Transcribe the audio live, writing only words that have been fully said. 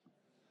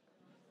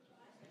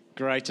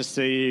Great to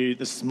see you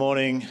this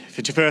morning. If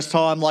it's your first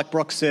time, like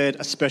Brock said,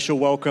 a special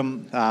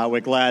welcome. We're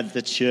glad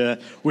that you're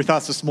with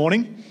us this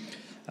morning,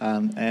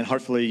 and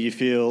hopefully you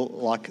feel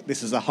like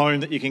this is a home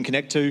that you can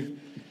connect to.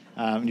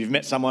 You've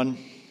met someone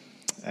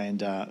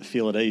and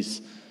feel at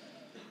ease.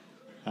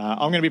 I'm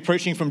going to be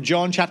preaching from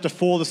John chapter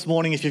 4 this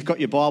morning. If you've got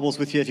your Bibles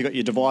with you, if you've got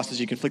your devices,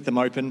 you can flick them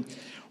open.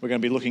 We're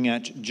going to be looking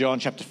at John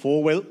chapter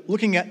 4. We're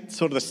looking at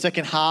sort of the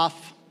second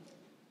half,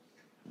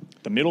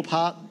 the middle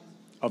part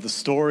of the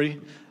story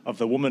of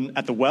the woman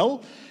at the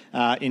well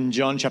in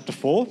John chapter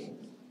 4.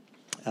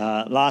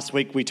 Last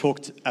week we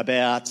talked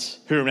about,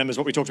 who remembers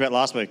what we talked about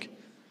last week?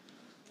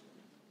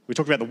 We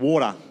talked about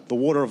the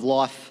water of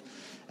life,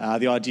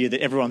 the idea that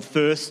everyone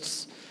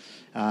thirsts,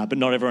 but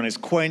not everyone is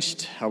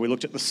quenched. We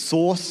looked at the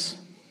source,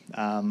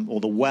 or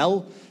the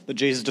well that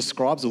Jesus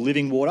describes, the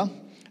living water,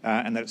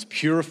 and that it's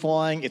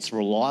purifying, it's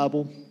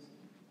reliable.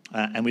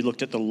 And we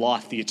looked at the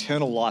life, the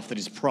eternal life that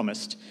is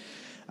promised,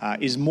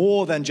 is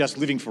more than just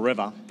living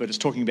forever, but it's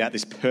talking about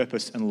this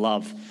purpose and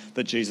love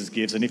that Jesus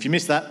gives. And if you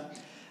missed that,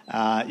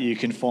 you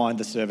can find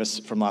the service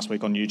from last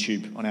week on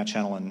YouTube on our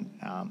channel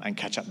and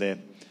catch up there.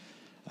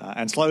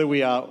 And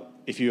slowly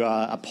if you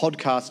are a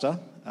podcaster,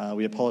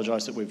 we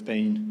apologise that we've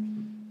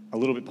been a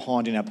little bit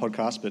behind in our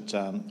podcast, but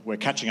we're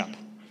catching up.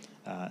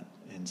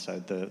 And so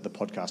the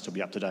podcast will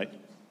be up to date.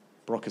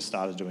 Brock has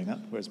started doing that.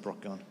 Where's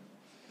Brock gone?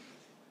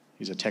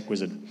 He's a tech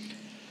wizard.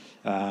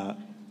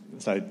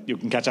 So you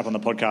can catch up on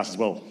the podcast as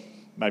well.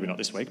 Maybe not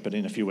this week, but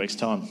in a few weeks'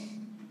 time.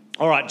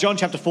 All right, John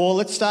chapter 4.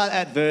 Let's start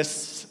at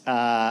verse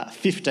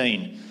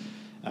 15,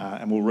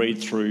 and we'll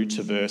read through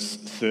to verse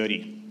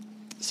 30.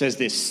 It says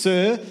this: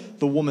 "Sir,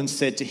 the woman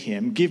said to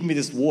him, 'Give me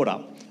this water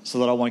so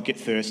that I won't get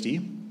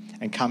thirsty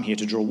and come here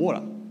to draw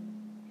water.'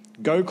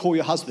 'Go call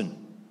your husband,'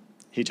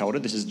 he told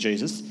her," this is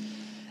Jesus,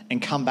 "and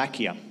come back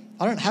here.'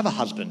 'I don't have a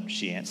husband,'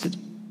 she answered.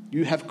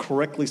 'You have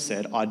correctly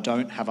said, I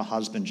don't have a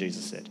husband,'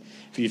 Jesus said.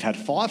 'For you've had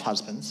 5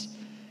 husbands,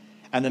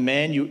 and the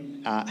man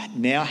you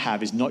now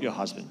have is not your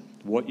husband.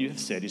 What you have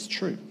said is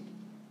true.'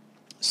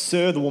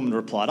 'Sir,' the woman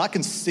replied, 'I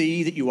can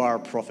see that you are a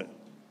prophet.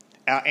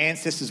 Our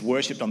ancestors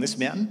worshipped on this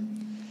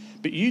mountain,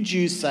 but you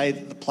Jews say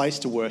that the place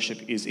to worship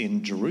is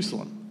in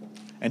Jerusalem.'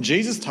 And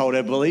Jesus told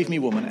her, 'Believe me,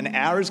 woman, an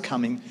hour is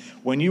coming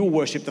when you will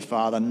worship the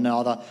Father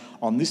neither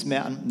on this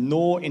mountain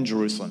nor in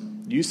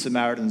Jerusalem. You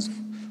Samaritans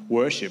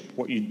worship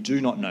what you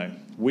do not know.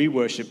 We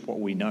worship what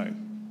we know,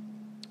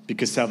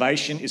 because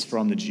salvation is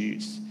from the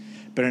Jews.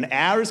 But an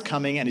hour is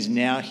coming and is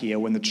now here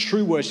when the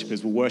true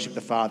worshippers will worship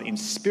the Father in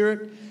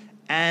spirit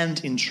and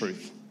in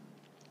truth.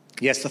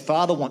 Yes, the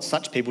Father wants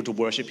such people to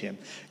worship him.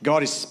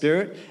 God is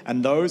spirit,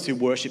 and those who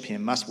worship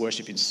him must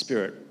worship in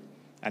spirit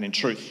and in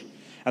truth.'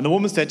 And the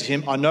woman said to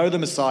him, 'I know the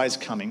Messiah is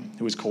coming,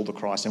 who is called the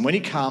Christ. And when he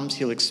comes,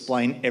 he'll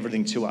explain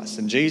everything to us.'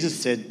 And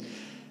Jesus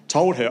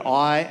told her,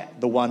 'I,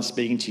 the one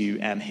speaking to you,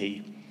 am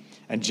he.'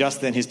 And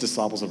just then his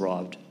disciples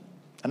arrived,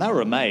 and they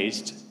were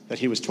amazed that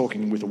he was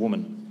talking with a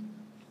woman.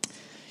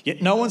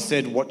 Yet no one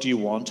said, 'What do you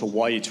want?' or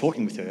 'Why are you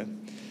talking with her?'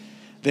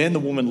 Then the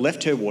woman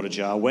left her water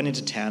jar, went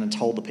into town and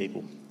told the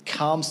people,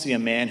 'Come see a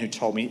man who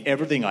told me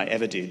everything I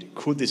ever did.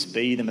 Could this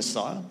be the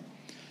Messiah?'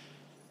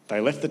 They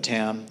left the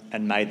town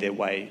and made their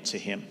way to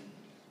him."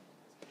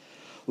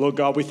 Lord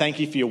God, we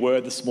thank you for your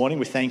word this morning.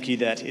 We thank you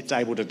that it's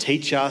able to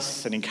teach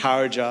us and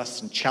encourage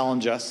us and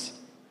challenge us.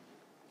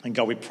 And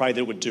God, we pray that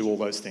it would do all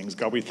those things.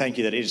 God, we thank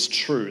you that it is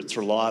true, it's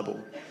reliable,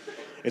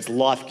 it's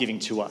life-giving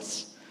to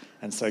us.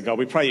 And so, God,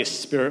 we pray your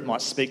Spirit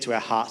might speak to our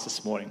hearts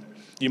this morning.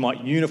 You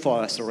might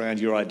unify us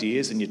around your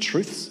ideas and your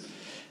truths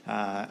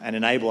and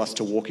enable us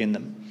to walk in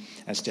them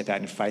and step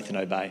out in faith and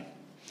obey.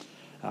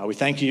 We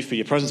thank you for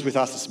your presence with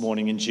us this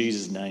morning. In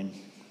Jesus' name,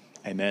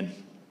 amen.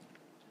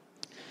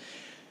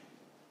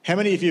 How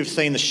many of you have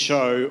seen the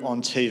show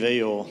on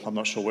TV, or I'm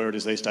not sure where it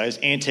is these days,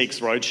 Antiques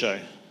Roadshow?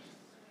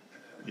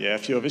 Yeah, a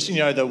few of us. You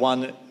know the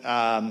one,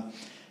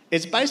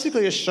 it's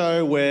basically a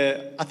show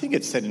where, I think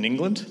it's set in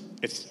England.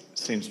 It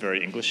seems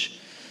very English,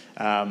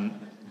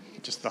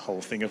 just the whole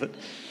thing of it.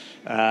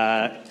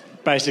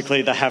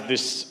 Basically, they have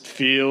this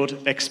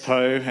field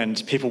expo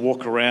and people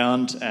walk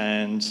around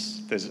and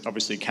there's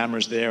obviously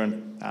cameras there,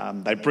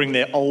 and they bring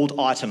their old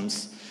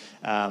items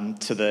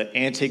to the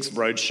Antiques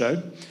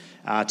Roadshow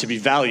to be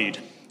valued,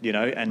 you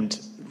know, and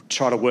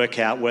try to work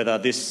out whether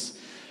this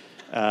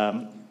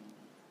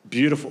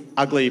beautiful,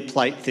 ugly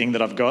plate thing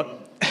that I've got.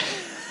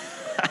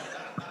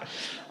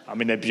 I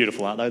mean, they're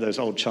beautiful, aren't they, those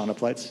old china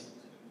plates?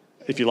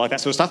 If you like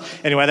that sort of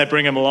stuff. Anyway, they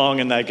bring them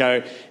along and they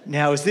go,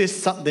 now, is this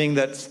something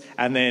that's...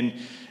 And then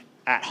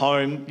at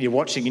home, you're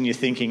watching and you're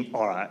thinking,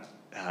 all right,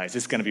 is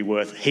this going to be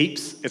worth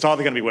heaps? It's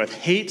either going to be worth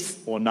heaps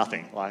or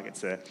nothing. Like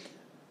it's a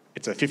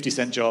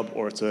 50-cent job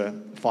or it's a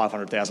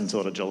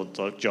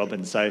 $500,000 job.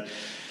 And so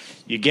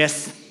you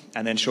guess,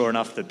 and then sure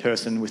enough, the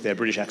person with their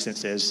British accent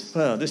says,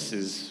 well, this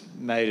is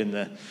made in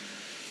the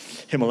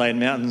Himalayan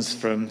mountains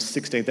from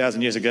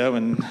 16,000 years ago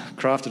and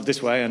crafted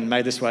this way and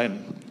made this way,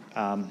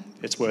 and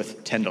it's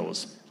worth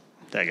 $10.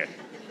 There you go.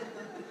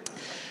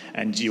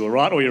 And you were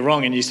right or you're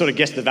wrong, and you sort of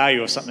guess the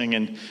value of something.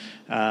 And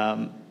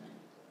I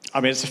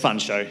mean, it's a fun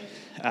show.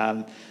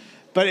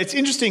 But it's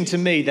interesting to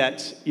me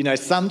that,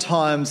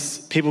 sometimes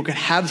people can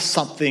have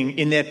something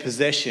in their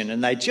possession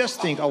and they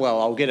just think, oh,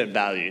 well, I'll get it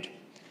valued.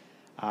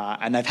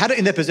 And they've had it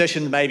in their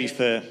possession maybe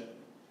for,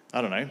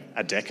 I don't know,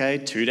 a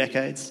decade, 2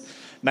 decades,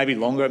 maybe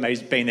longer. Maybe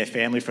it's been their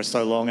family for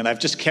so long and they've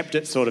just kept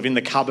it sort of in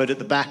the cupboard at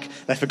the back.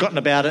 They've forgotten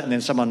about it and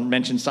then someone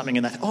mentions something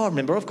and they think, oh, I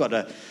remember I've got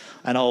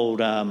an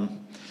old,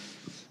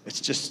 it's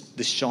just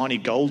this shiny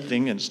gold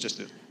thing and it's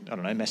just,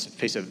 a massive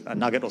piece of a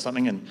nugget or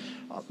something and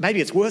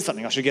maybe it's worth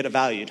something, I should get it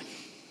valued.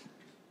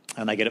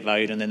 And they get it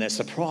valued and then they're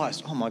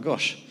surprised, oh my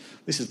gosh,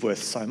 this is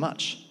worth so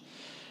much.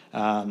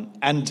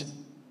 And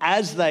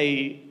as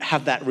they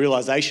have that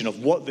realisation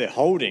of what they're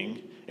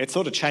holding, it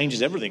sort of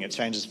changes everything. It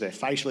changes their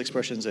facial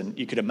expressions and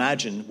you could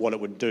imagine what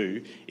it would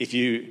do if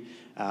you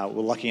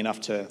were lucky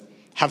enough to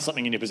have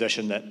something in your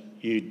possession that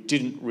you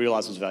didn't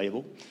realise was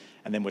valuable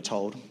and then were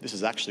told this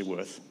is actually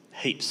worth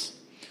heaps.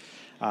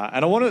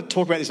 And I want to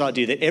talk about this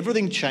idea that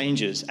everything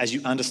changes as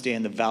you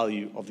understand the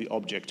value of the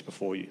object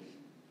before you.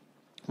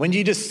 When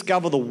you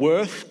discover the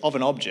worth of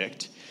an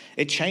object,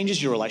 it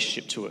changes your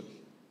relationship to it.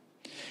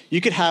 You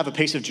could have a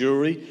piece of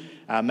jewellery,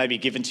 maybe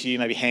given to you,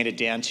 maybe handed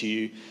down to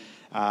you,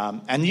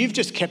 and you've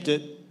just kept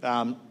it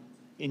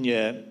in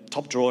your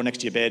top drawer next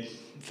to your bed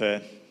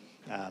for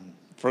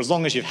as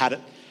long as you've had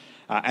it.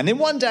 And then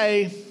one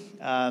day,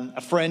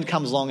 a friend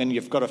comes along and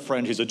you've got a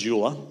friend who's a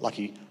jeweller,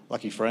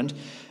 lucky friend,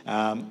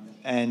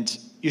 and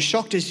you're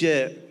shocked as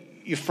your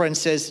friend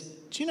says,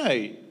 do you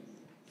know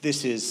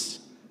this is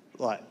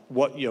like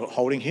what you're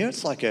holding here?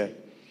 It's like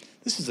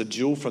this is a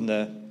jewel from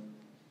the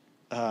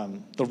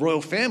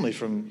royal family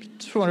from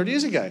 200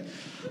 years ago.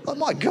 Oh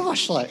my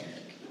gosh,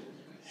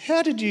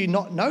 how did you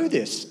not know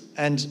this?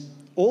 And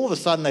all of a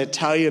sudden they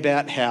tell you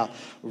about how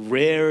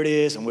rare it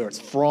is and where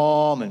it's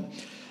from and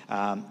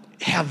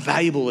how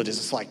valuable it is.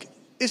 It's like,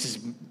 this is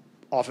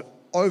over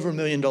 $1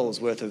 million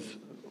worth of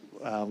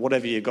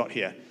whatever you got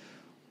here.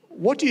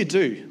 What do you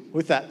do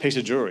with that piece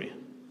of jewellery?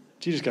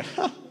 Do you just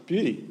go,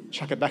 beauty,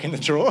 chuck it back in the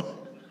drawer?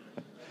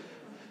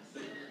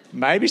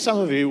 Maybe some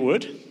of you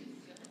would.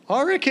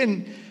 I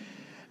reckon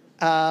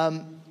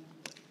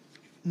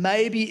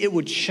maybe it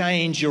would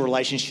change your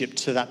relationship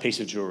to that piece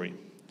of jewellery.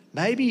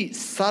 Maybe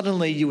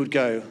suddenly you would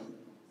go,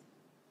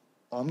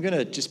 I'm going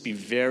to just be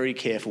very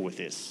careful with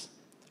this.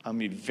 I'm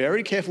going to be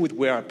very careful with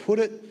where I put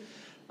it.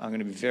 I'm going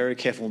to be very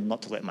careful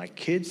not to let my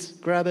kids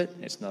grab it.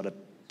 It's not a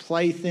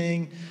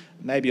plaything.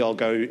 Maybe I'll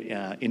go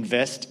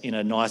invest in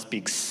a nice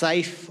big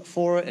safe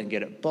for it and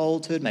get it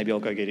bolted. Maybe I'll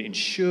go get it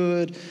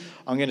insured.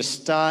 I'm going to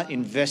start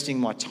investing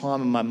my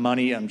time and my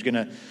money.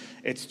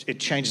 It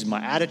changes my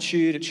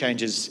attitude. It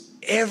changes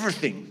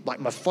everything,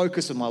 like my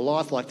focus of my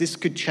life. Like this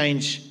could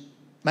change.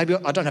 Maybe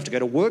I don't have to go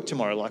to work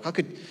tomorrow.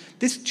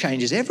 This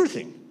changes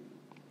everything.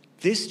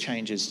 This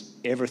changes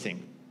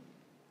everything.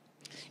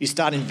 You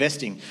start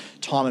investing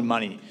time and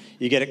money.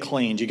 You get it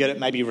cleaned. You get it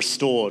maybe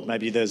restored.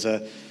 Maybe there's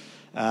a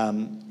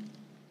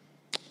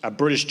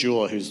British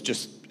jeweller who's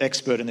just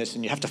expert in this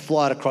and you have to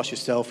fly it across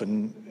yourself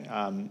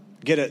and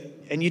get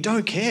it, and you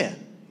don't care,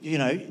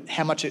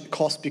 how much it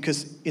costs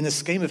because in the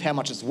scheme of how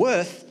much it's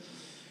worth,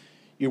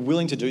 you're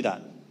willing to do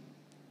that.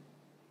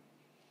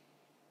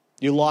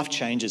 Your life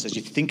changes as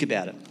you think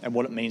about it and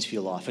what it means for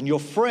your life. And your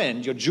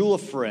friend, your jeweller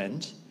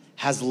friend,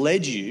 has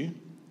led you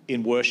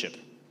in worship.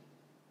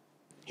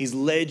 He's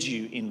led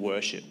you in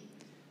worship.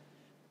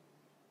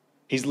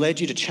 He's led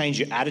you to change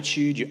your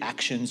attitude, your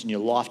actions, and your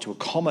life to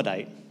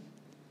accommodate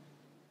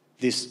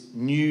this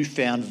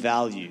newfound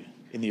value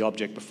in the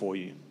object before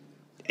you.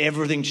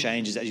 Everything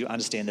changes as you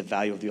understand the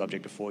value of the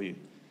object before you.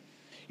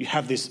 You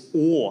have this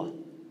awe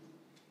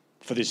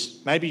for this.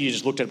 Maybe you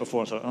just looked at it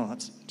before and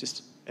thought,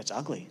 it's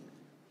ugly.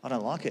 I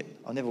don't like it.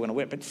 I'm never going to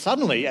wear it. But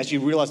suddenly, as you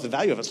realise the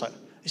value of it, it's like,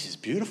 this is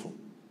beautiful.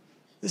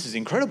 This is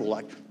incredible.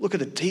 Like, look at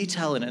the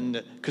detail in it.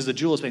 And because the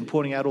jeweller's been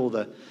pointing out all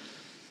the,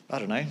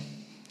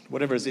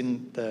 whatever is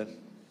in the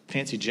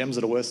fancy gems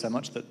that are worth so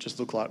much that just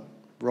look like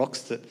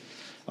rocks that,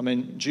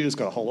 Judah's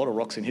got a whole lot of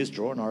rocks in his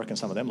drawer and I reckon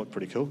some of them look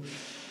pretty cool.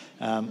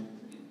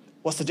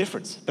 What's the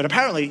difference? But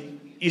apparently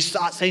you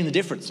start seeing the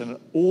difference and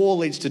it all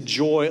leads to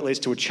joy, it leads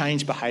to a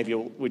changed behaviour,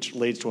 which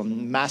leads to a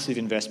massive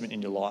investment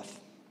in your life.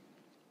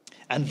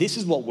 And this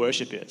is what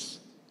worship is.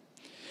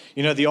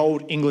 The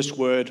old English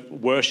word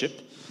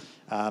worship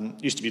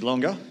used to be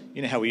longer.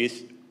 You know how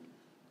we've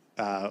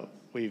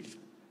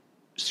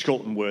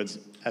shortened words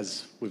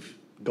as we've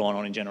gone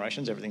on in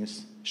generations.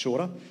 Everything's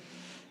shorter.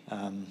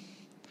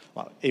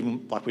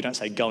 Even we don't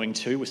say going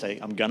to, we say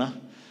I'm gonna.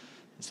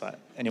 So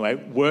anyway,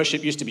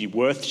 worship used to be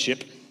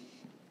worthship.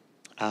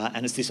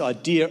 And it's this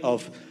idea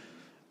of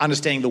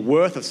understanding the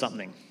worth of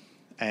something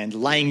and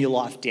laying your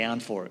life down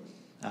for it,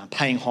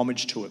 paying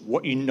homage to it.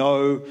 What you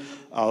know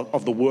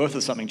of the worth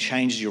of something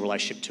changes your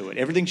relationship to it.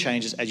 Everything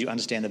changes as you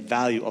understand the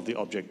value of the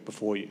object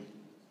before you.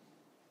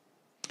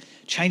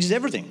 Changes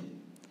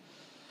everything.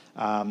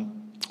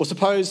 Or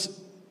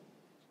suppose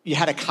you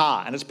had a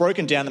car and it's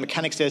broken down. The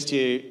mechanic says to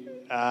you,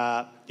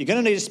 you're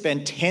going to need to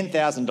spend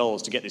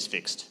 $10,000 to get this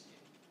fixed.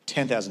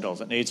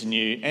 $10,000. It needs a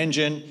new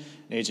engine,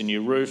 needs a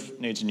new roof,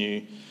 needs a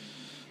new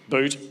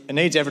boot. It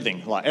needs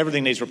everything. Like,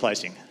 everything needs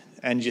replacing.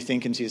 And you're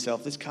thinking to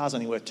yourself, this car's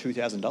only worth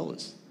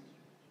 $2,000.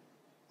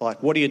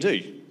 Like, what do?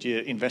 Do you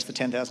invest the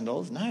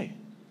 $10,000? No.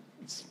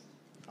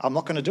 I'm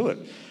not going to do it.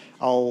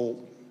 I'll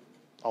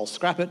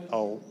scrap it.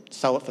 I'll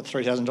sell it for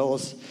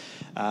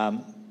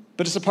 $3,000.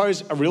 But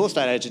suppose a real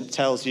estate agent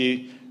tells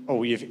you,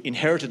 oh, you've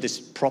inherited this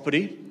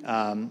property,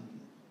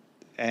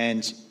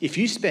 and if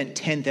you spent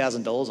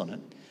 $10,000 on it,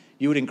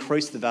 you would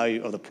increase the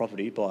value of the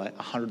property by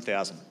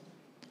 $100,000.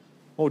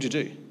 What would you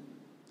do?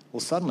 Well,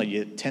 suddenly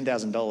your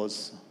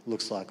 $10,000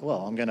 looks like,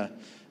 well, I'm going to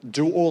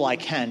do all I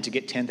can to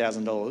get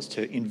 $10,000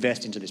 to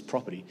invest into this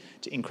property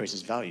to increase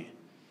its value.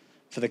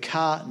 For the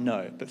car,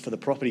 no, but for the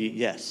property,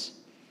 yes.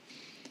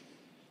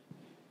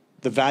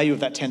 The value of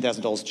that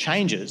 $10,000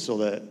 changes,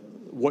 or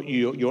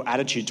your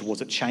attitude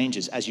towards it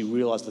changes as you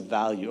realise the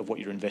value of what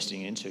you're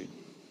investing into.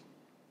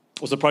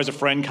 Or suppose a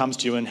friend comes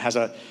to you and has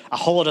a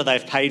holiday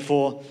they've paid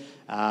for,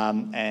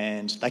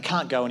 and they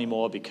can't go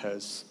anymore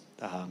because,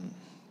 I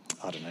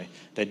don't know,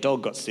 their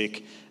dog got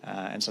sick,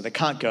 and so they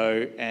can't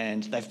go,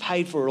 and they've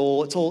paid for it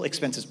all. It's all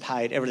expenses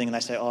paid, everything, and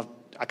they say, oh,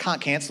 I can't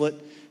cancel it.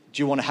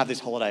 Do you want to have this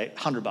holiday?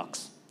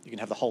 $100. You can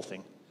have the whole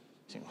thing.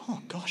 You think,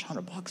 oh gosh,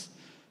 $100?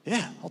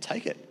 Yeah, I'll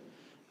take it.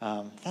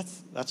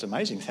 That's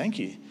amazing, thank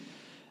you.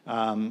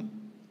 And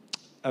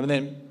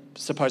then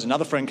suppose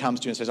another friend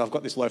comes to you and says, I've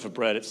got this loaf of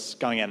bread, it's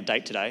going out of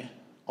date today,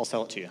 I'll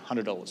sell it to you,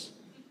 $100.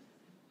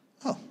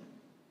 Oh,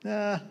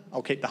 nah,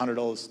 I'll keep the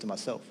 $100 to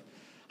myself.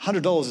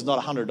 $100 is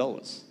not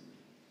 $100.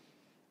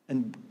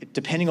 And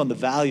depending on the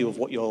value of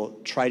what you're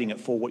trading it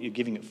for, what you're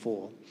giving it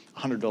for,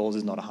 $100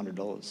 is not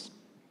 $100.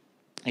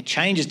 It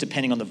changes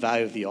depending on the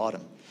value of the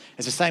item.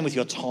 It's the same with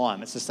your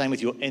time, it's the same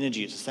with your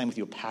energy, it's the same with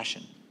your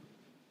passion.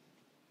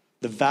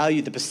 The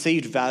value, the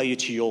perceived value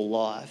to your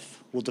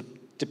life will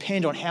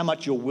depend on how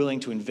much you're willing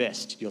to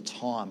invest your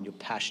time, your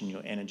passion,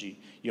 your energy,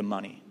 your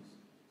money.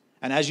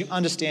 And as you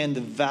understand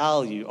the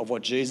value of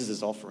what Jesus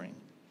is offering,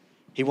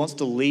 he wants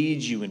to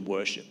lead you in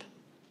worship.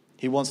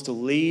 He wants to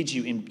lead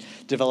you in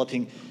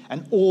developing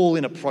an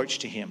all-in approach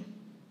to him.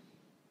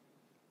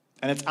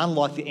 And it's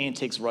unlike the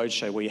Antiques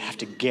Roadshow where you have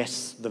to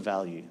guess the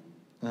value.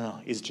 Oh,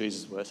 is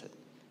Jesus worth it?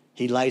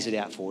 He lays it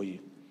out for you.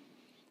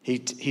 He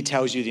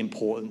tells you the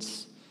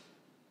importance.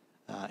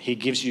 He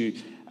gives you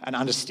an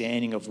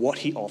understanding of what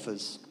he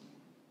offers.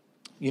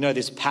 You know,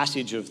 this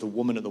passage of the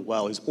woman at the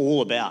well is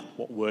all about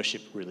what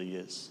worship really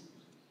is.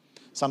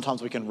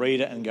 Sometimes we can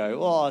read it and go,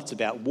 oh, it's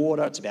about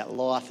water, it's about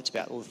life, it's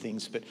about all the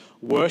things. But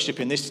worship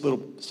in this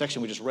little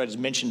section we just read is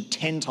mentioned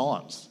 10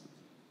 times.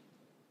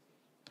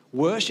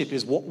 Worship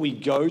is what we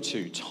go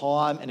to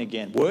time and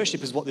again.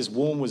 Worship is what this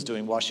woman was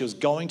doing while she was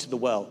going to the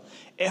well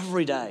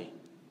every day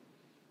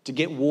to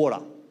get water.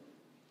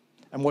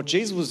 And what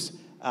Jesus was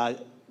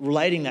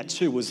relating that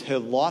to was her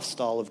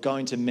lifestyle of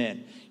going to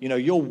men. You know,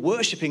 you're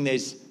worshipping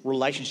these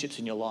relationships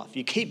in your life.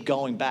 You keep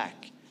going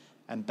back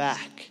and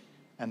back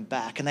and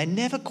back, and they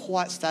never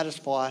quite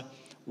satisfy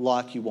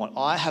like you want.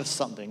 I have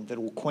something that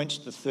will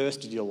quench the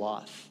thirst of your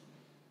life.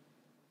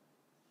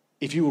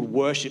 If you would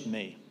worship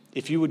me,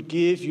 if you would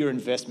give your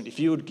investment, if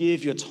you would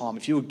give your time,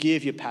 if you would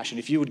give your passion,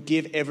 if you would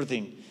give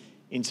everything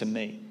into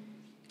me,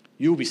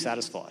 you will be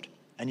satisfied,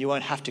 and you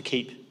won't have to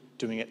keep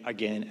doing it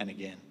again and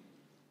again.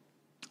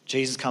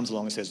 Jesus comes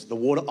along and says, the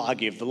water I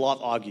give, the life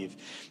I give,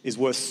 is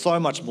worth so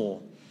much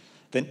more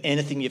than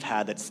anything you've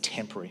had that's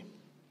temporary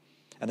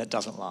and that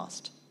doesn't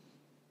last.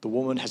 The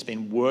woman has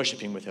been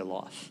worshipping with her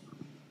life.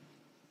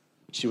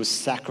 She was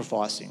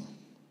sacrificing.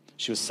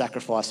 She was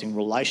sacrificing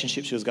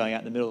relationships. She was going out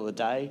in the middle of the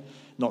day,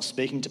 not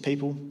speaking to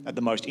people at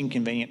the most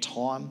inconvenient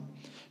time.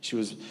 She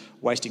was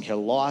wasting her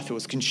life. It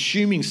was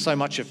consuming so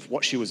much of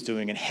what she was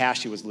doing and how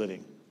she was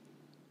living.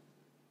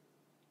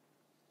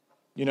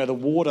 You know, the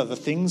water, the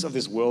things of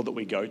this world that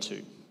we go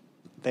to,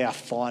 they are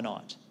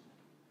finite.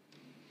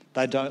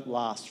 They don't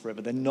last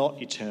forever. They're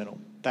not eternal.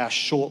 They are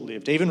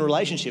short-lived. Even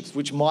relationships,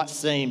 which might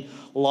seem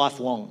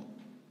lifelong,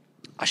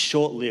 are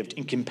short-lived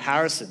in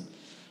comparison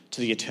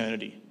to the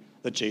eternity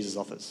that Jesus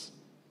offers.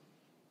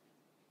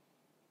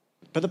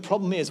 But the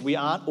problem is we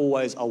aren't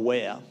always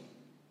aware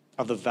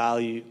of the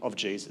value of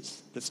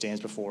Jesus that stands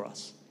before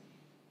us.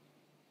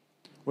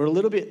 We're a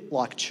little bit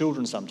like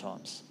children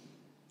sometimes.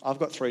 I've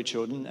got 3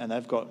 children, and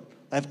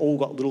they've all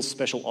got little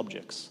special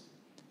objects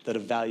that are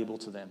valuable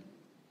to them.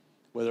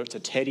 Whether it's a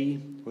teddy,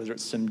 whether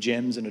it's some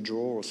gems in a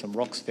drawer or some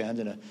rocks found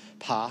in a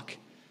park.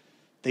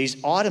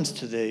 These items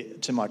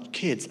to my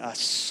kids are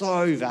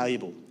so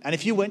valuable. And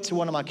if you went to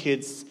one of my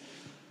kids,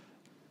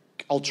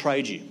 I'll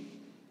trade you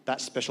that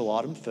special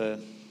item for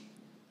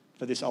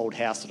this old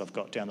house that I've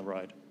got down the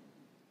road.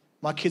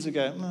 My kids would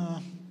go,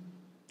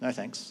 no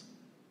thanks.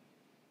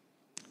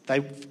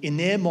 In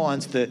their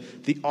minds, the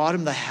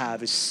item they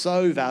have is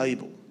so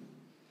valuable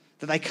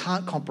that they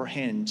can't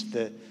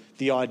comprehend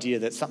the idea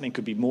that something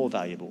could be more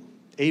valuable.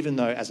 Even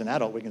though as an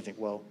adult we can think,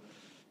 well,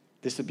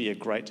 this would be a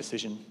great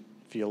decision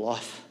for your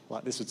life.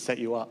 Like, this would set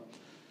you up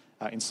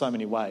in so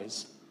many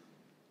ways.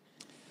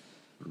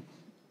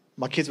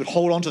 My kids would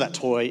hold on to that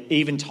toy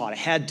even tighter.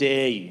 How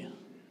dare you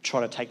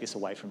try to take this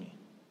away from me?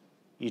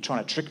 Are you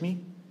trying to trick me?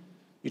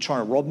 You're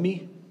trying to rob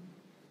me?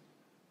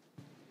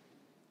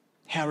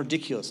 How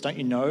ridiculous. Don't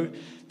you know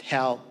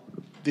how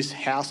this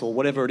house or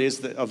whatever it is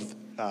that of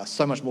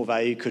so much more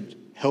value could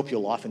help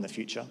your life in the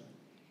future?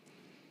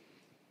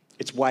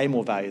 It's way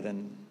more value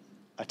than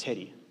a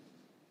teddy.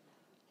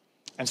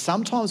 And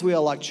sometimes we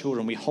are like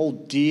children. We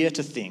hold dear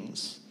to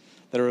things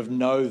that are of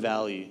no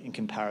value in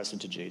comparison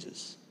to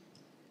Jesus.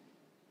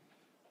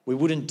 We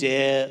wouldn't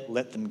dare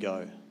let them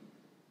go.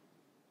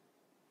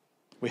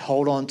 We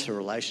hold on to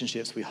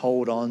relationships, we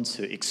hold on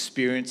to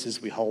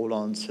experiences, we hold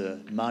on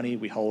to money,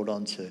 we hold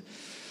on to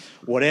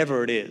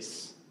whatever it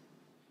is.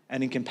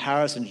 And in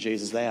comparison to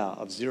Jesus, they are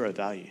of zero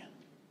value.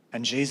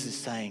 And Jesus is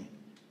saying,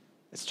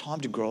 it's time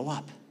to grow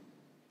up.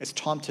 It's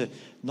time to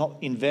not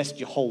invest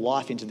your whole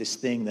life into this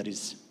thing that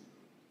is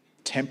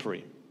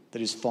temporary,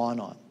 that is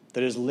finite,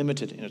 that is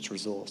limited in its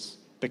resource,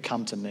 but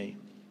come to me.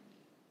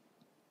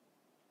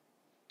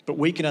 But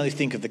we can only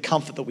think of the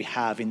comfort that we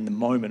have in the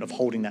moment of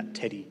holding that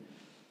teddy,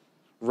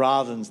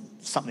 rather than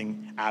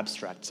something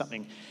abstract,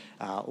 something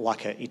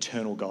like an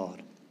eternal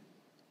God,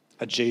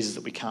 a Jesus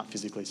that we can't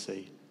physically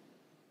see.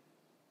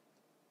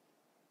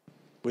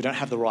 We don't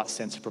have the right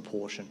sense of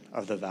proportion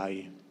of the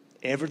value.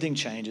 Everything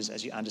changes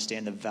as you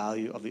understand the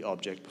value of the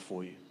object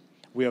before you.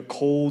 We are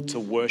called to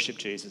worship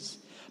Jesus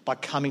by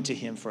coming to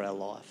him for our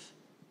life,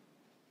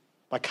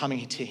 by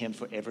coming to him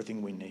for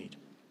everything we need.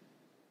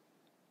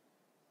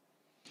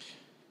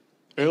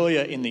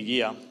 Earlier in the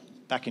year,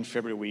 back in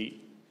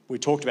February, we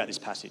talked about this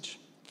passage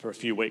for a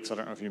few weeks. I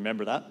don't know if you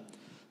remember that.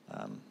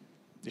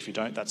 If you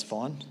don't, that's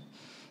fine.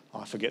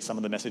 I forget some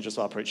of the messages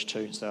I preach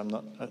too, so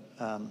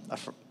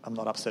I'm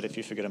not upset if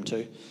you forget them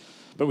too.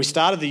 But we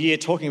started the year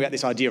talking about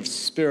this idea of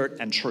spirit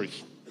and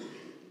truth,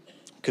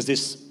 because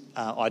this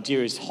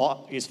idea is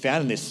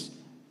found in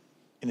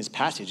this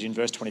passage in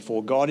verse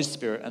 24. God is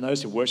spirit, and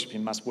those who worship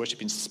him must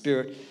worship in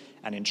spirit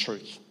and in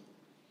truth.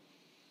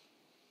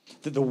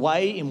 That the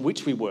way in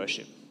which we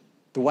worship,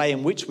 the way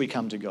in which we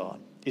come to God,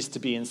 is to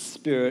be in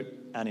spirit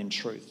and in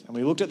truth. And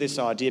we looked at this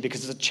idea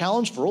because it's a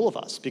challenge for all of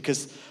us,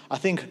 because I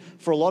think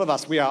for a lot of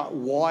us, we are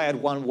wired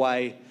one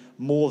way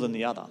more than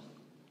the other.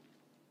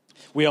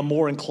 We are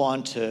more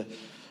inclined to,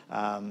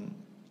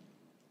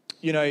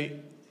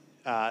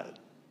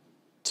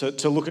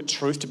 to look at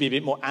truth, to be a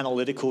bit more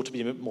analytical, to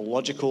be a bit more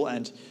logical.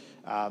 And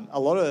a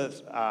lot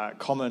of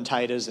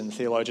commentators and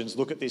theologians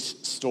look at this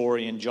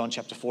story in John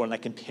chapter 4 and they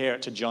compare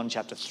it to John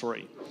chapter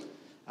 3.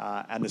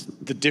 And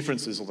the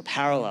differences or the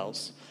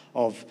parallels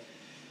of,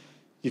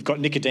 you've got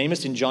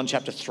Nicodemus in John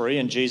chapter 3,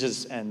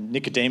 and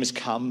Nicodemus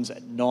comes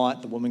at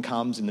night, the woman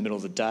comes in the middle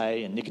of the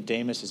day, and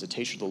Nicodemus is a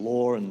teacher of the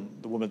law, and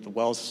the woman at the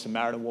well is a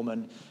Samaritan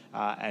woman.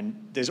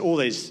 And there's all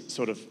these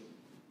sort of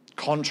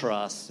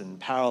contrasts and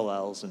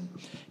parallels, and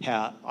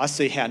how I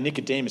see how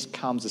Nicodemus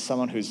comes as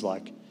someone who's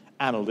like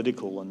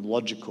analytical and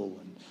logical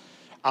and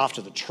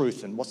after the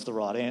truth and what's the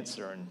right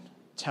answer and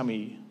tell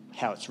me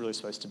how it's really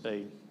supposed to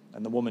be.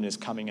 And the woman is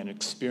coming and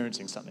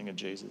experiencing something of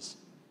Jesus.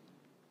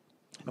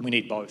 And we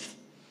need both.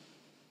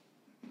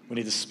 We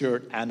need the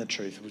spirit and the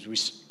truth,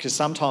 because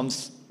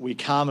sometimes we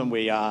come and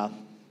we are,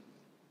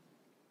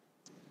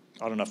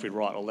 I don't know if we're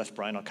right or left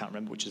brain, I can't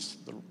remember which is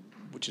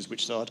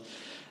which side.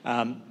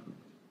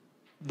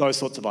 Those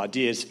sorts of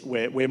ideas,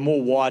 we're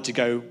more wired to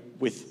go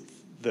with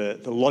the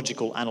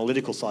logical,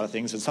 analytical side of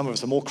things, and some of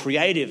us are more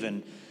creative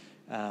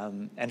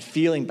and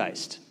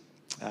feeling-based.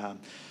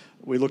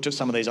 We looked at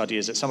some of these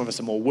ideas that some of us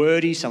are more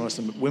wordy, some of us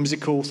are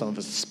whimsical, some of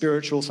us are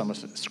spiritual, some of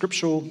us are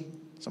scriptural,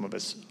 some of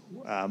us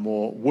are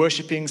more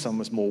worshipping, some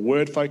of us more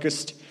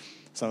word-focused,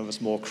 some of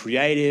us more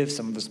creative,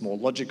 some of us more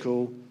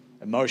logical,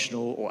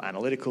 emotional or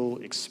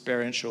analytical,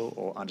 experiential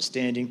or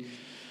understanding.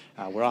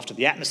 We're after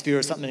the atmosphere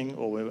of something,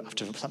 or we're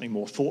after something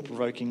more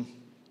thought-provoking,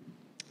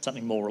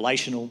 something more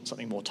relational,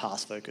 something more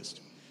task-focused.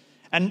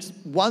 And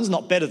one's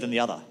not better than the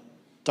other.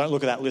 Don't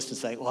look at that list and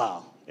say,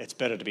 wow, it's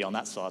better to be on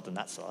that side than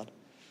that side.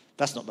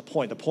 That's not the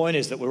point. The point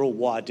is that we're all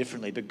wired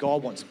differently, but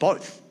God wants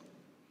both.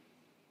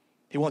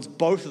 He wants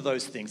both of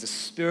those things, the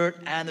spirit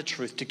and the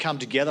truth, to come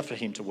together for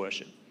him to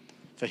worship,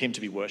 for him to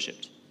be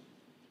worshipped.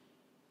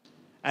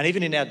 And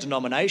even in our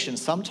denomination,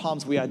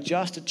 sometimes we are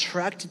just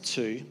attracted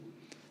to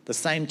the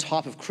same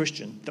type of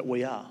Christian that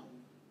we are.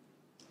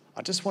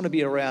 I just want to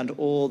be around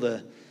all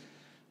the,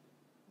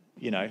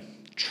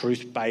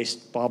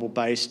 truth-based,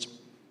 Bible-based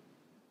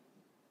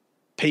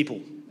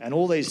people and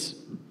all these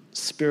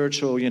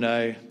spiritual,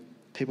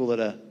 people that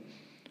are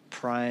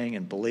praying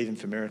and believing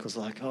for miracles,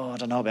 like, I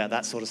don't know about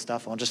that sort of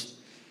stuff. I'll just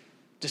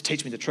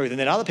teach me the truth. And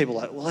then other people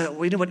are like, well,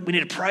 we need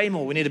to pray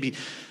more. We need to be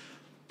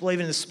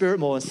believing in the Spirit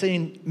more and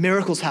seeing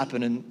miracles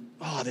happen. And,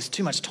 there's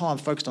too much time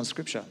focused on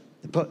Scripture.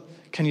 But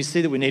can you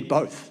see that we need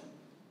both?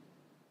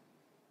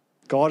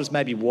 God has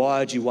maybe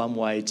wired you one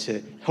way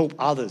to help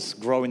others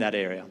grow in that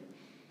area.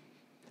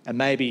 And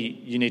maybe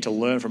you need to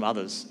learn from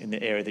others in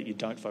the area that you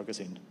don't focus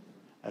in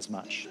as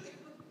much.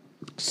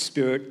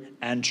 Spirit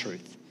and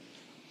truth.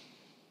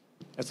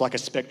 It's like a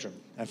spectrum.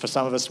 And for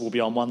some of us, we'll be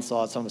on one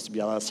side, some of us will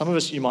be on the other. Some of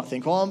us, you might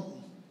think, I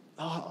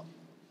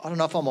don't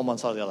know if I'm on one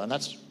side or the other. And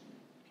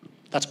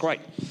that's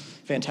great.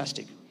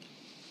 Fantastic.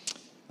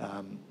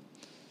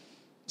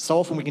 So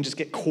often we can just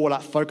get caught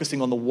up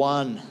focusing on the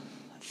one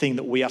thing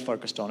that we are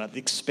focused on at the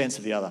expense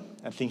of the other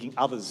and thinking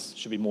others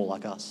should be more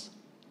like us.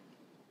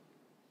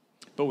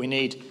 But we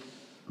need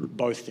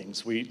both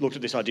things. We looked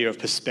at this idea of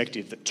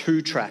perspective, that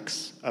two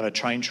tracks of a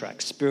train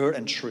track, spirit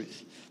and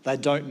truth, they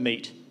don't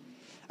meet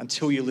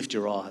until you lift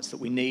your eyes, that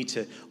we need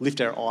to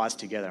lift our eyes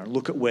together and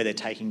look at where they're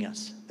taking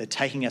us. They're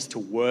taking us to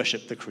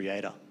worship the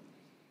Creator.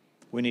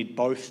 We need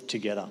both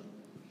together,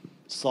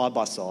 side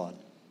by side,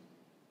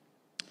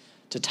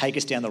 to take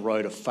us down the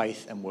road of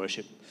faith and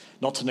worship.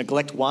 Not to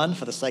neglect one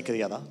for the sake of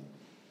the other,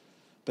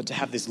 but to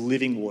have this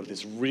living water,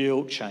 this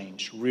real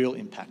change, real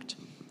impact,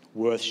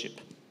 worship.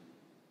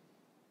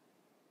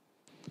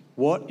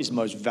 What is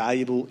most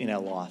valuable in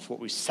our life? What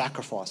we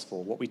sacrifice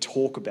for, what we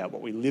talk about,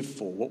 what we live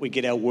for, what we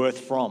get our worth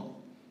from?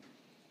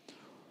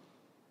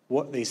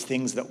 What these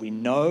things that we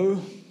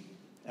know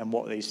and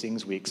what these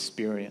things we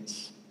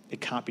experience. It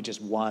can't be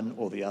just one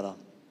or the other.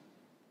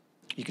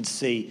 You can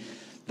see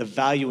the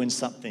value in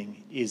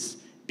something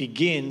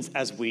begins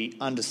as we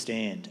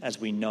understand, as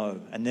we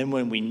know. And then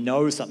when we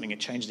know something, it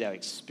changes our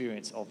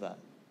experience of that.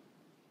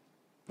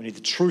 We need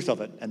the truth of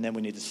it, and then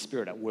we need the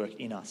Spirit at work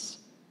in us.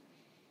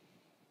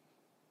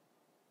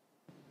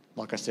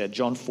 Like I said,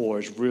 John 4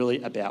 is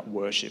really about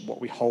worship,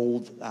 what we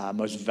hold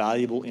most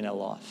valuable in our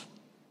life.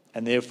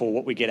 And therefore,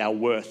 what we get our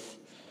worth,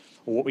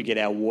 or what we get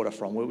our water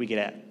from, where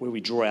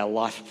we draw our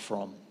life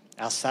from,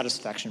 our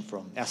satisfaction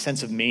from, our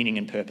sense of meaning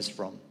and purpose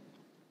from.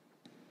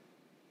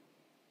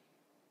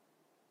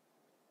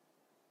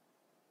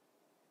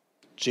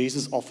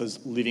 Jesus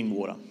offers living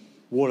water,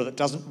 water that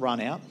doesn't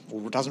run out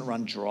or doesn't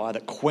run dry,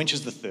 that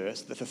quenches the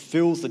thirst, that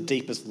fulfills the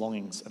deepest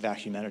longings of our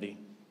humanity.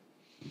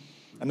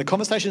 And the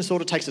conversation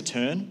sort of takes a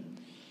turn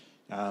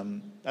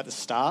at the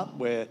start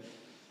where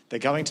they're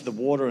going to the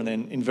water, and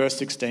then in verse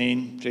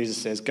 16, Jesus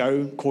says,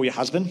 "Go call your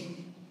husband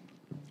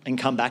and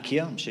come back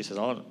here." And she says,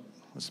 "Oh,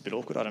 that's a bit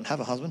awkward. I don't have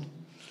a husband."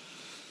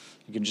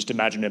 You can just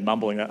imagine her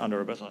mumbling that under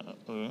her breath.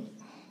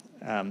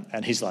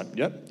 And he's like,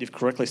 "Yep, you've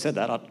correctly said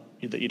that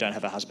you don't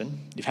have a husband.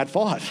 You've had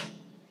 5.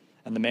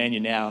 And the man you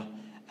now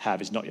have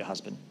is not your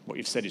husband. What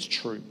you've said is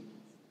true."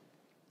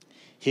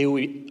 Here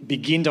we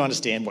begin to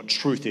understand what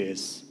truth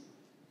is.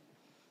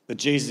 That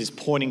Jesus is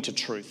pointing to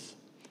truth.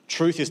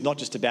 Truth is not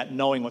just about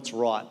knowing what's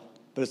right,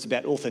 but it's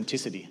about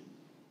authenticity.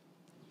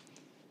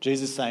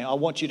 Jesus is saying, I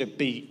want you to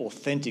be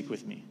authentic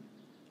with me.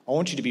 I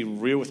want you to be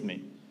real with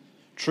me.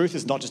 Truth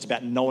is not just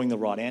about knowing the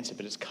right answer,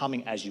 but it's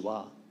coming as you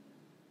are.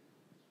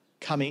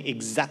 Coming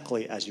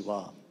exactly as you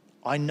are.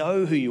 I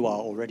know who you are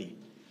already.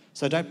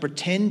 So don't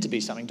pretend to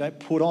be something. Don't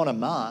put on a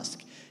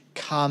mask.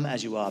 Come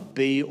as you are.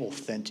 Be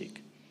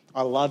authentic.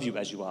 I love you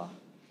as you are.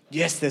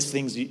 Yes, there's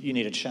things you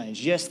need to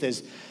change. Yes,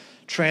 there's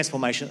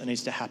transformation that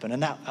needs to happen.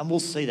 And we'll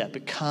see that.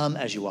 But come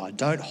as you are.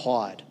 Don't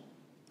hide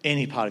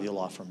any part of your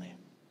life from me.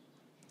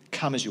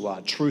 Come as you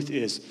are. Truth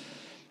is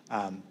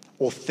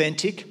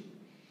authentic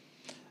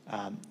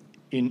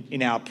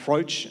in our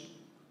approach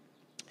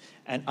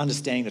and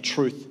understanding the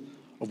truth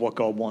of what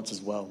God wants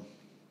as well.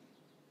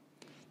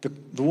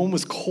 The woman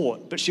was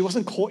caught, but she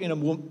wasn't caught in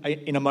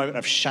a moment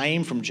of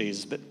shame from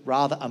Jesus, but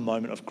rather a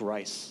moment of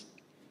grace.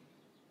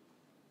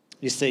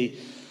 You see,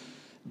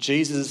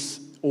 Jesus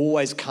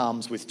always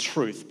comes with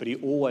truth, but he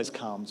always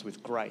comes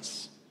with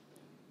grace.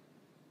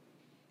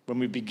 When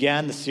we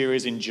began the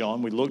series in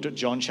John, we looked at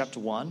John chapter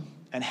 1,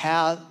 and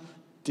how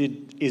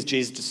is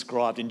Jesus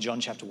described in John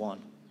chapter 1?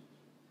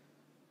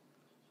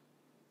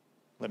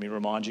 Let me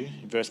remind you,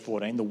 in verse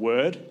 14, the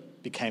Word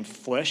became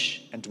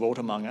flesh and dwelt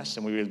among us,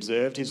 and we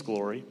observed his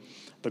glory,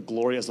 the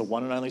glory as the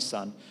one and only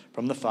Son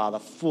from the Father,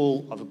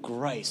 full of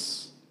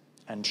grace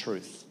and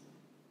truth.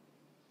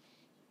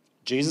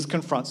 Jesus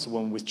confronts the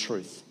woman with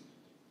truth,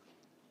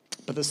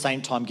 but at the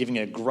same time giving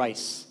her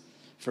grace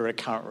for her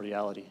current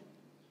reality.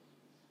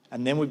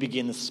 And then we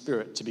begin the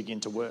Spirit to begin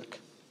to work.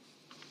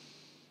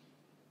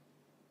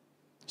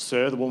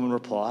 "Sir," the woman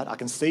replied, "I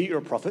can see you're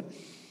a prophet."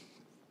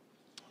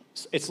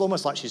 It's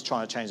almost like she's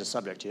trying to change the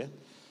subject here.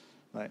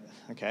 Like,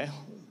 okay,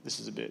 this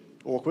is a bit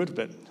awkward,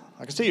 but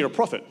I can see you're a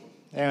prophet.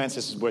 Our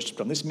ancestors worshipped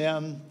on this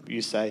mountain.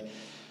 You say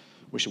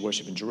we should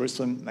worship in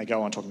Jerusalem. And they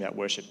go on talking about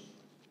worship.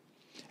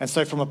 And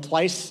so from a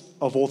place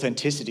of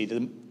authenticity,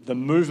 the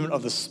movement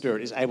of the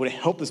Spirit is able to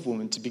help this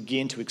woman to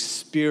begin to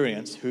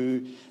experience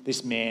who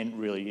this man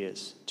really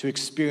is, to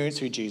experience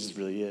who Jesus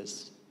really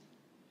is.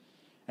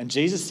 And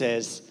Jesus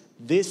says,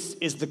 this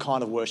is the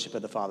kind of worship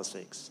that the Father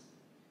seeks.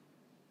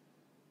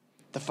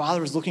 The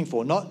Father is looking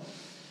for not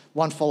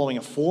one following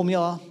a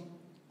formula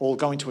or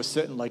going to a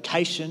certain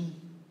location,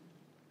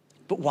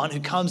 but one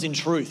who comes in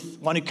truth,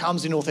 one who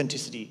comes in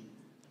authenticity,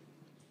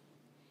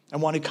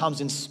 and one who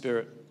comes in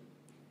spirit.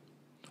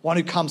 One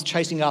who comes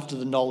chasing after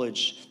the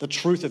knowledge, the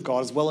truth of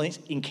God, as well as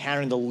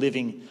encountering the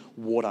living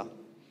water,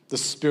 the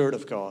Spirit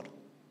of God.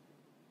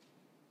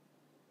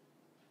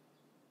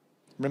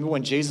 Remember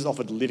when Jesus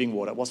offered living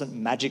water, it wasn't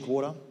magic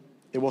water.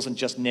 It wasn't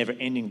just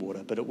never-ending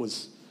water, but it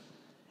was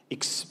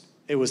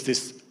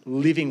this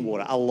living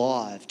water,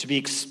 alive, to be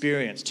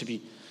experienced, to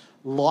be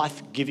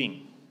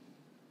life-giving.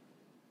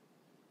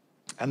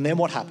 And then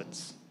what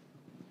happens?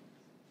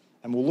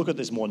 And we'll look at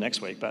this more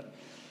next week, but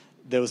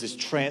there was this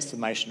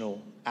transformational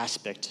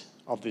aspect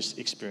of this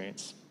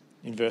experience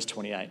in verse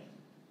 28. It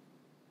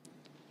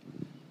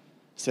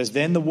says,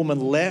 then the woman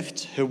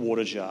left her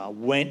water jar,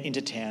 went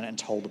into town and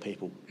told the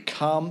people,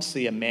 come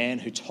see a man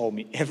who told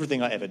me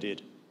everything I ever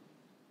did.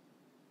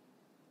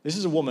 This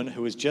is a woman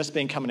who has just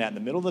been coming out in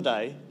the middle of the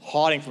day,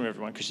 hiding from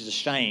everyone because she's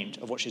ashamed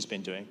of what she's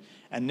been doing.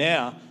 And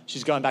now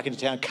she's going back into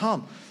town.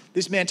 Come,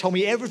 this man told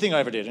me everything I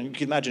ever did. And you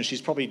can imagine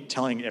she's probably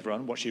telling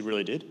everyone what she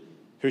really did,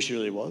 who she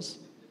really was.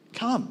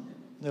 Come.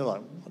 And they're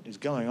like, what is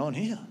going on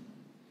here?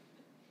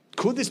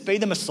 Could this be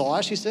the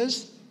Messiah, she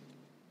says?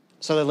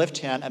 So they left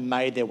town and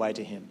made their way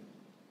to him.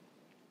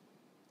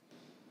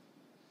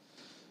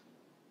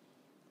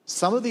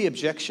 Some of the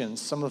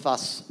objections some of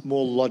us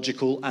more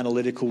logical,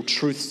 analytical,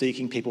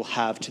 truth-seeking people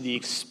have to the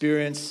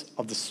experience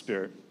of the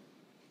Spirit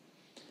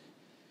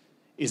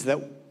is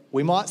that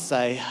we might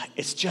say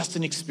it's just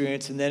an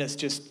experience and then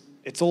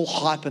it's all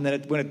hype, and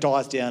then when it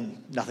dies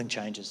down, nothing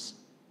changes.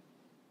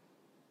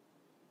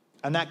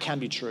 And that can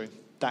be true.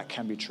 That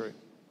can be true.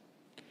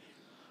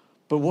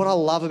 But what I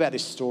love about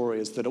this story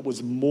is that it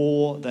was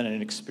more than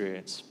an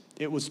experience.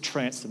 It was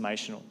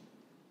transformational.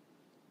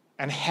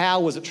 And how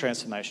was it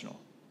transformational?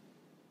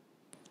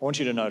 I want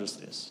you to notice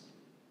this.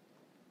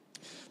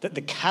 That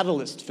the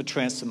catalyst for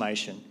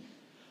transformation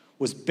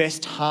was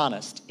best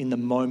harnessed in the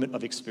moment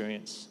of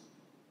experience.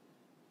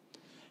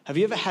 Have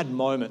you ever had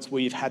moments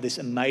where you've had this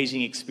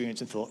amazing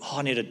experience and thought, oh,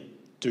 I need to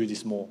do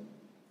this more.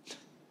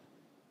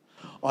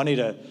 I need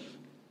to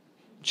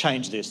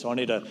change this. Or I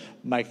need to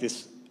make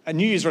this. And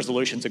New Year's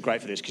resolutions are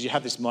great for this because you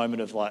have this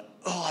moment of like,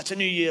 oh, it's a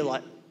new year.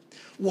 Like,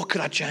 what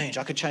could I change?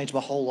 I could change my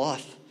whole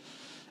life.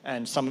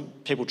 And some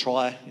people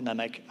try and they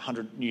make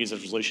 100 New Year's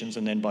resolutions,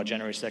 and then by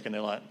January 2nd,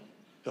 they're like,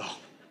 oh.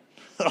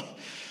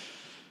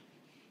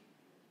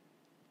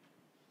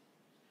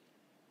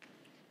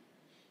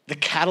 The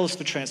catalyst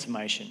for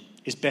transformation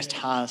is best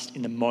harnessed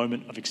in the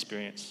moment of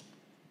experience.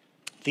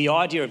 The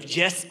idea of,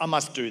 yes, I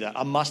must do that,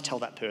 I must tell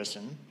that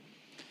person,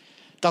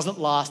 doesn't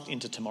last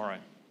into tomorrow.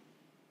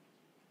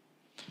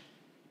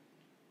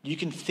 You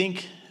can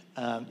think,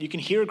 you can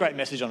hear a great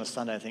message on a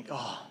Sunday and think,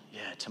 oh,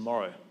 yeah,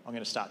 tomorrow I'm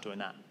going to start doing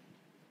that.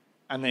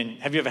 And then,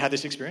 have you ever had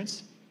this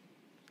experience?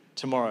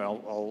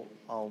 Tomorrow,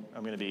 I'm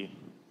going to be,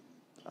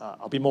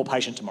 I'll be more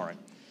patient tomorrow,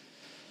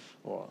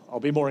 or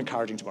I'll be more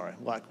encouraging tomorrow.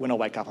 Like when I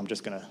wake up, I'm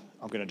going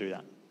to do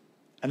that.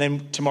 And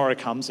then tomorrow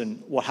comes,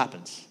 and what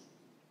happens?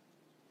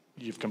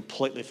 You've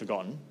completely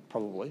forgotten,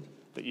 probably,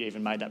 that you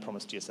even made that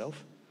promise to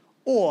yourself,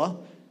 or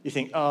you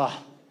think, oh,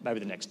 maybe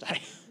the next day,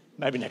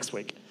 maybe next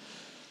week.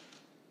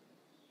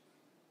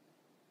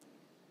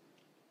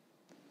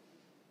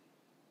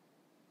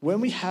 When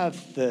we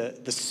have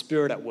the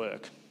Spirit at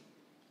work,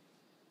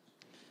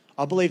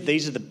 I believe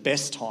these are the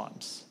best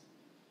times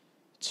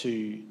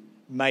to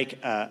make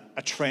a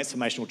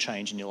transformational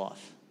change in your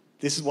life.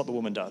 This is what the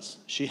woman does.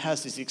 She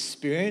has this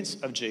experience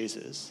of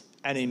Jesus,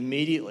 and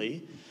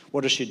immediately,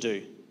 what does she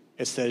do?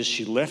 It says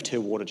she left her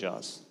water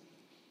jars.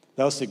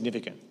 That was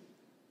significant.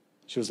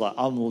 She was like,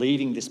 I'm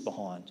leaving this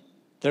behind.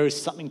 There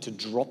is something to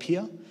drop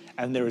here,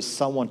 and there is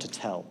someone to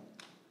tell.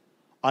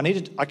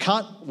 I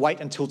can't wait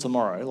until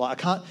tomorrow. Like,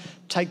 I can't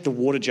take the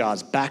water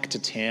jars back to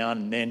town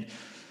and then,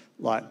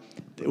 like,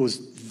 it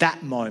was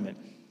that moment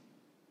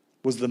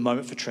was the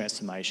moment for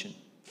transformation.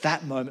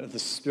 That moment of the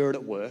Spirit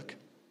at work.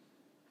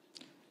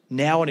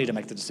 Now I need to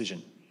make the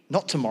decision.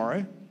 Not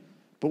tomorrow,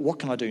 but what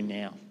can I do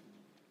now?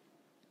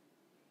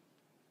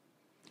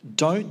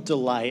 Don't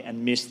delay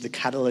and miss the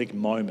catalytic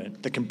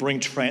moment that can bring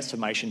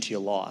transformation to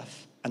your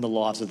life and the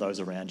lives of those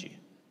around you.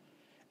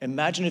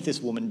 Imagine if this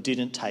woman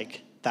didn't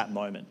take that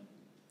moment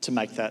to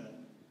make that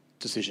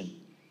decision.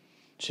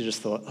 She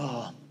just thought,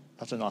 oh,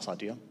 that's a nice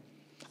idea.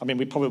 I mean,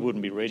 we probably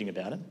wouldn't be reading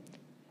about it.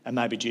 And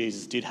maybe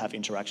Jesus did have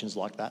interactions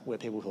like that where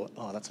people thought,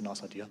 oh, that's a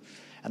nice idea.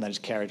 And they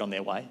just carried on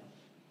their way.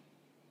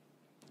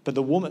 But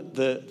the woman,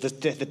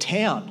 the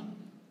town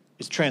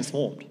is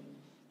transformed.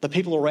 The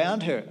people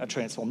around her are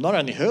transformed. Not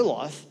only her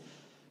life,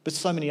 but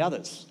so many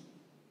others.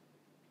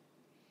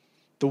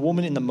 The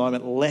woman in the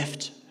moment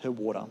left her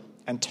water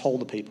and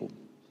told the people.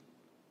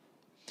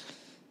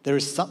 There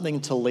is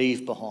something to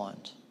leave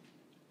behind.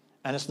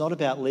 And it's not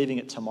about leaving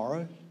it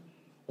tomorrow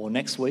or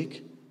next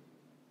week.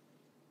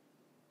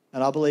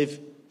 And I believe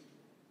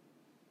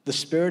the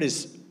Spirit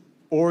is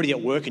already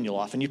at work in your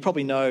life, and you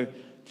probably know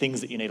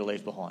things that you need to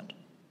leave behind.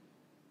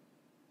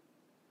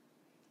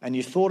 And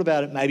you've thought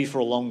about it maybe for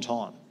a long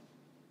time.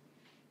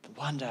 But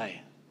one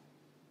day,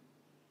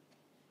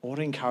 I want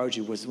to encourage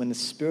you was when the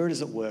Spirit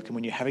is at work and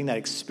when you're having that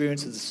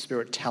experience of the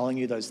Spirit telling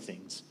you those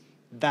things,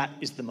 that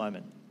is the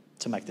moment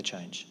to make the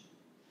change.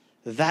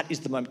 That is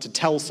the moment to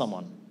tell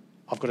someone,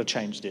 I've got to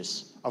change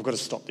this. I've got to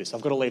stop this.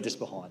 I've got to leave this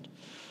behind.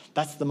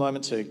 That's the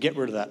moment to get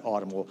rid of that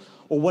item or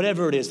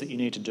whatever it is that you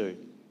need to do.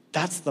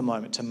 That's the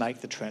moment to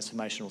make the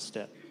transformational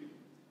step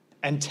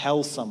and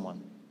tell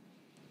someone.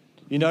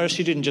 You notice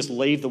she didn't just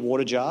leave the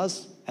water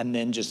jars and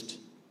then just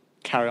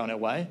carry on her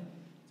way.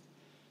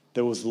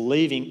 There was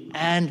leaving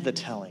and the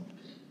telling.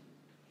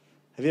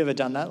 Have you ever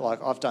done that?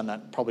 Like, I've done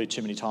that probably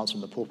too many times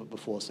from the pulpit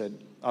before.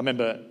 I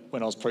remember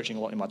when I was preaching a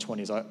lot in my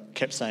 20s, I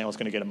kept saying I was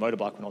going to get a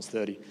motorbike when I was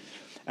 30.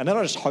 And then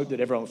I just hoped that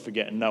everyone would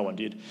forget, and no one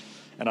did.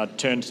 And I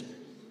turned,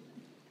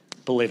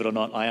 believe it or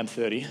not, I am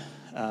 30.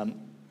 I'm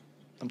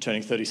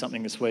turning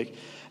 30-something this week.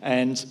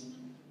 And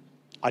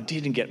I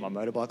didn't get my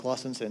motorbike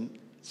license, and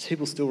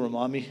people still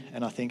remind me,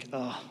 and I think,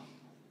 oh,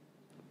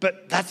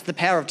 but that's the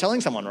power of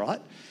telling someone,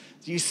 right?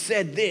 You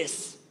said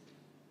this.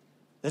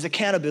 There's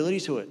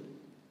accountability to it.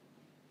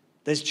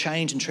 There's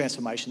change and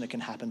transformation that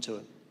can happen to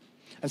it.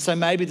 And so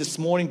maybe this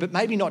morning, but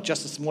maybe not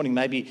just this morning,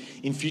 maybe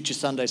in future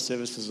Sunday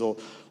services or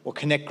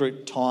connect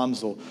group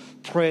times or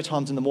prayer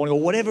times in the morning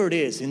or whatever it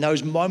is, in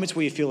those moments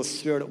where you feel the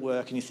Spirit at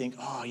work and you think,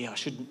 oh yeah,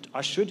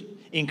 I should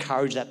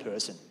encourage that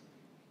person.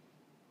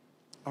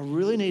 I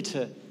really need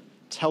to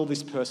tell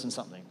this person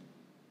something.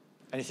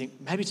 And you think,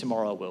 maybe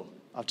tomorrow I will.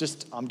 I'm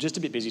just a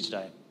bit busy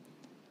today.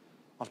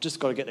 I've just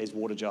got to get these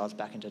water jars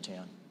back into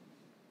town.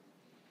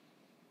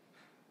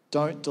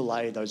 Don't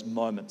delay those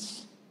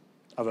moments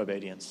of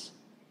obedience,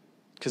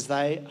 because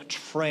they are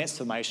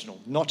transformational,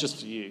 not just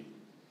for you,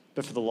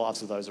 but for the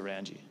lives of those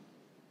around you.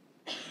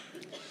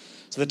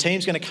 So the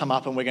team's going to come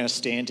up and we're going to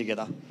stand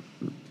together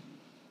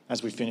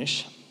as we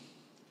finish.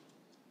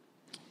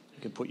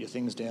 You can put your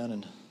things down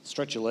and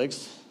stretch your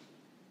legs.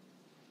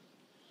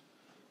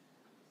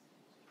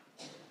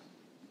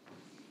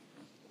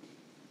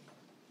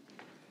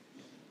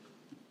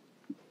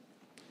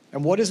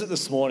 And what is it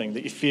this morning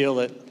that you feel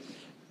that,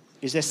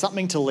 is there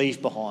something to leave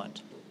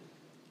behind?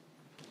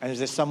 And is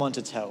there someone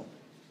to tell?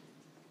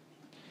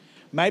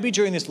 Maybe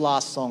during this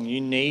last song, you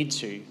need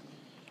to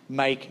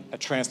make a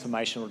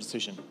transformational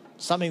decision,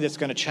 something that's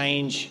going to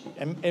change.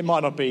 And it might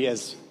not be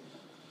as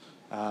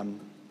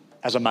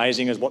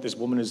amazing as what this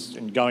woman is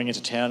in going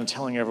into town and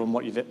telling everyone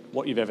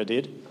what you've ever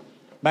did.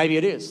 Maybe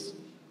it is.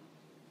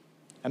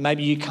 And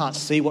maybe you can't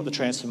see what the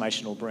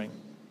transformation will bring.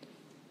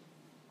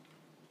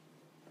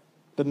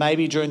 But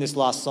maybe during this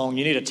last song,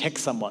 you need to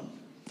text someone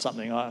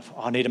something.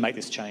 I need to make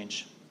this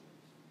change.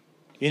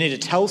 You need to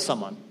tell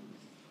someone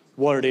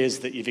what it is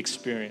that you've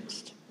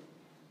experienced.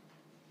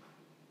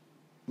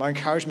 My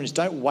encouragement is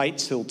don't wait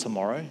till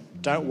tomorrow.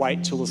 Don't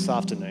wait till this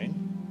afternoon.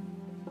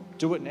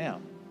 Do it now.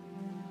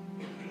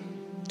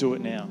 Do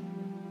it now.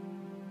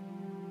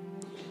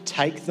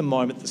 Take the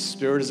moment the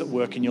Spirit is at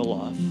work in your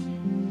life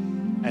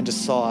and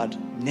decide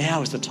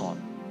now is the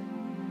time.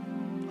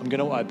 I'm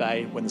going to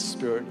obey when the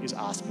Spirit is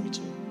asking me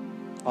to.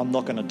 I'm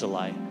not going to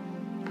delay.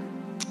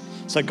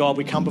 So God,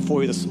 we come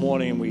before you this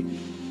morning and we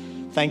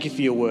thank you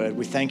for your word.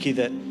 We thank you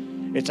that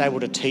it's able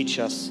to teach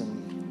us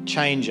and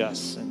change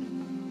us.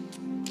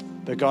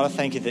 But God, I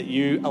thank you that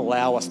you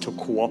allow us to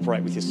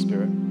cooperate with your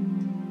Spirit.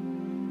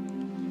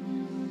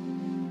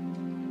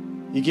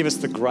 You give us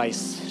the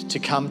grace to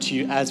come to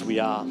you as we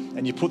are,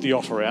 and you put the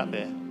offer out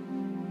there.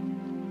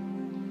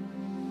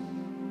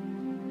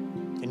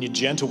 And you're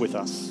gentle with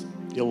us.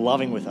 You're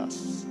loving with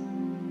us.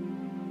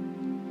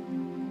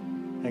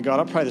 And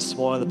God, I pray this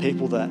morning the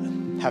people that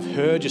have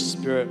heard your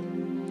Spirit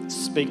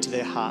speak to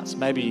their hearts,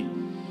 maybe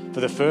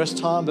for the first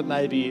time, but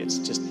maybe it's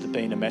just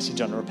been a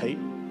message on repeat.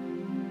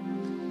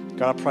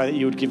 God, I pray that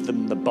you would give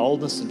them the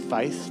boldness and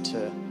faith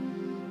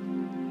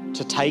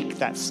to take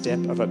that step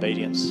of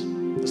obedience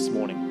this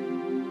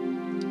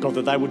morning. God,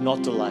 that they would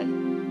not delay.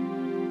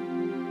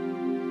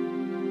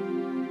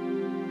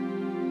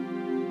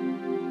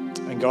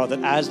 And God, that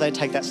as they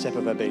take that step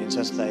of obedience,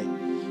 as they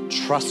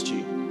trust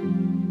you,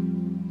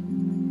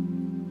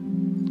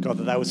 God,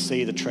 that they would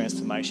see the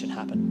transformation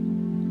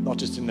happen, not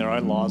just in their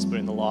own lives, but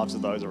in the lives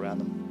of those around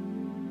them.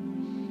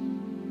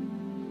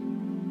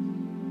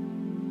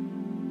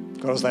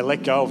 God, as they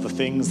let go of the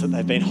things that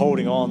they've been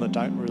holding on that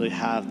don't really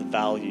have the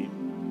value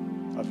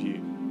of you,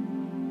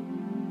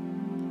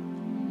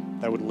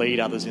 they would lead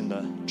others in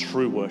the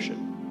true worship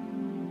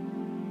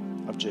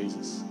of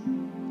Jesus.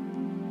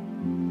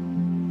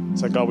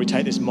 So God, we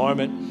take this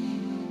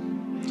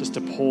moment just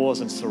to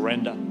pause and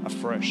surrender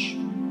afresh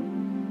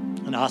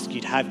and ask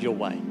you to have your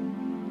way.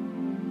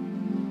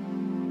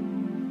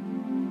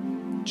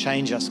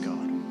 Change us,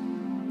 God.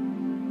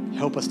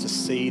 Help us to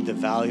see the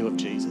value of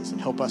Jesus and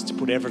help us to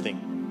put everything,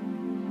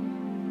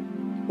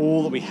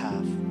 all that we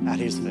have, at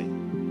his feet.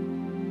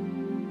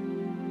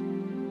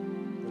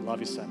 We love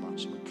you so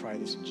much and we pray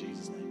this in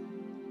Jesus' name.